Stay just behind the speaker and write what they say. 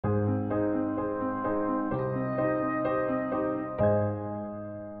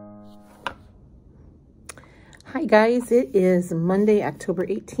Hi guys, it is Monday, October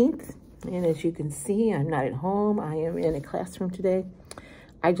 18th, and as you can see, I'm not at home. I am in a classroom today.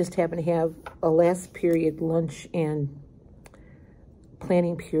 I just happen to have a last period lunch and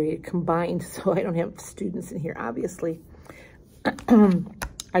planning period combined, so I don't have students in here, obviously.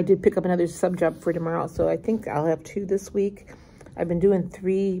 I did pick up another sub job for tomorrow, so I think I'll have 2 this week. I've been doing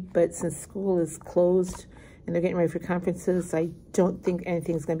 3, but since school is closed and they're getting ready for conferences, I don't think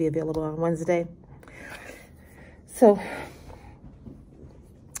anything's going to be available on Wednesday. So,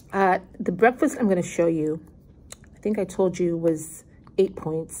 the breakfast I'm going to show you, I think I told you was 8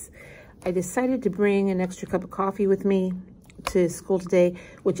 points. I decided to bring an extra cup of coffee with me to school today,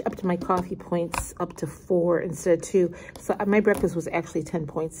 which upped my coffee points up to 4 instead of 2. So my breakfast was actually 10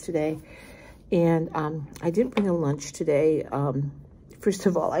 points today. And I didn't bring a lunch today. First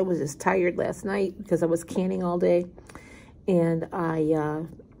of all, I was just tired last night because I was canning all day. And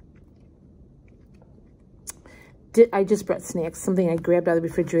I just brought snacks, something I grabbed out of the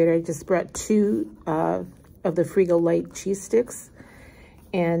refrigerator. I just brought 2 of the Frigo Light cheese sticks.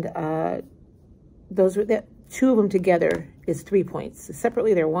 And those were that 2 of them together is 3 points.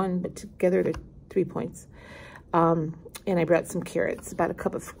 Separately, they're 1, but together they're 3 points. And I brought some carrots, about a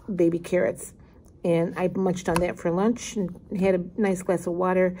cup of baby carrots. And I munched on that for lunch and had a nice glass of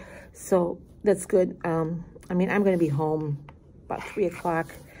water. So that's good. I mean, I'm going to be home about 3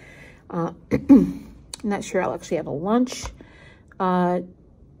 o'clock. Not sure I'll actually have a lunch. I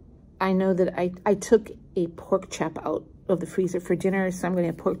know that I took a pork chop out of the freezer for dinner, so I'm going to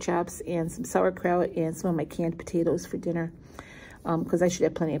have pork chops and some sauerkraut and some of my canned potatoes for dinner, because I should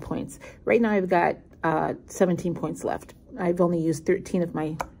have plenty of points. Right now I've got 17 points left. I've only used 13 of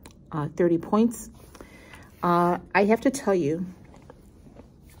my 30 points. I have to tell you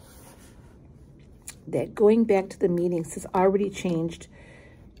that going back to the meetings has already changed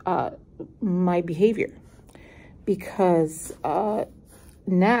my behavior, because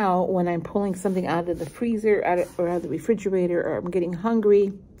now when I'm pulling something out of the freezer or out of the refrigerator, or I'm getting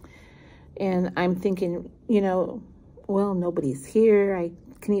hungry and I'm thinking, you know, well, nobody's here, I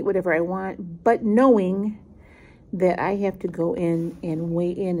can eat whatever I want, but knowing that I have to go in and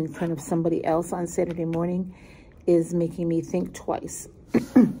weigh in front of somebody else on Saturday morning is making me think twice.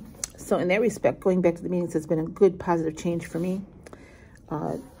 So in that respect, going back to the meetings has been a good positive change for me.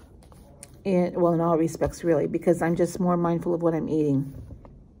 And well, in all respects, really, because I'm just more mindful of what I'm eating.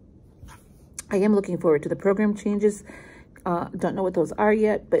 I am looking forward to the program changes. Don't know what those are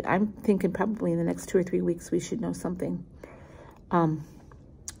yet, but I'm thinking probably in the next 2 or 3 weeks we should know something.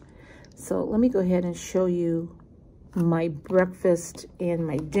 So let me go ahead and show you my breakfast and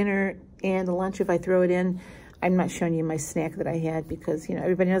my dinner and the lunch if I throw it in. I'm not showing you my snack that I had because, you know,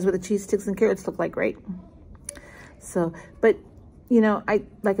 everybody knows what the cheese sticks and carrots look like, right? So, but you know,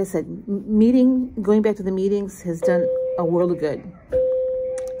 like I said, going back to the meetings has done a world of good.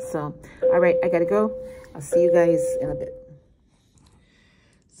 So, all right, I gotta go. I'll see you guys in a bit.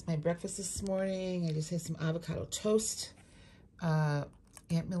 It's my breakfast this morning. I just had some avocado toast, Aunt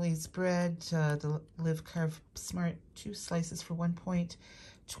Millie's bread, the Live Carb Smart 2 slices for 1 point,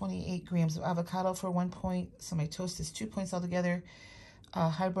 28 grams of avocado for 1 point. So my toast is 2 points altogether.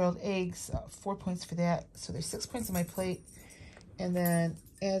 Hard-boiled eggs, 4 points for that. So there's 6 points on my plate. And then,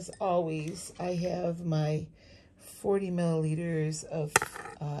 as always, I have my 40 milliliters of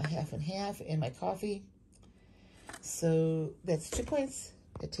half and half in my coffee. So that's 2 points.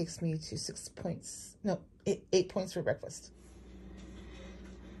 That takes me to 6 points. No, 8 points for breakfast.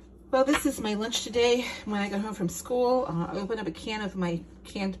 Well, this is my lunch today. When I got home from school, I opened up a can of my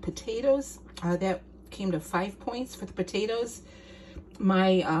canned potatoes. That came to 5 points for the potatoes.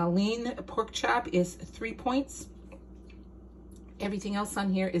 My lean pork chop is 3 points. Everything else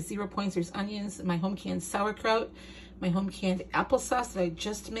on here is 0 points. There's onions, my home canned sauerkraut, my home canned applesauce that I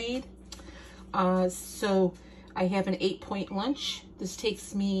just made. So I have an 8-point lunch. This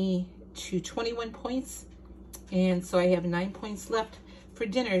takes me to 21 points. And so I have 9 points left for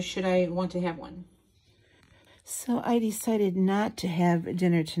dinner should I want to have one. So I decided not to have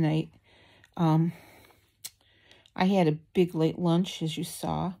dinner tonight. I had a big late lunch, as you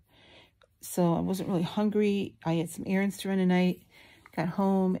saw. So I wasn't really hungry. I had some errands to run tonight. Got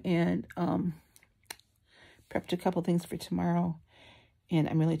home and prepped a couple things for tomorrow. And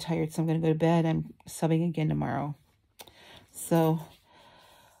I'm really tired, so I'm going to go to bed. I'm subbing again tomorrow. So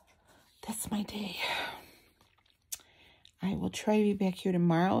that's my day. I will try to be back here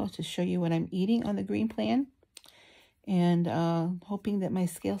tomorrow to show you what I'm eating on the green plan. And hoping that my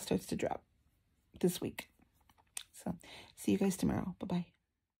scale starts to drop this week. So see you guys tomorrow. Bye-bye.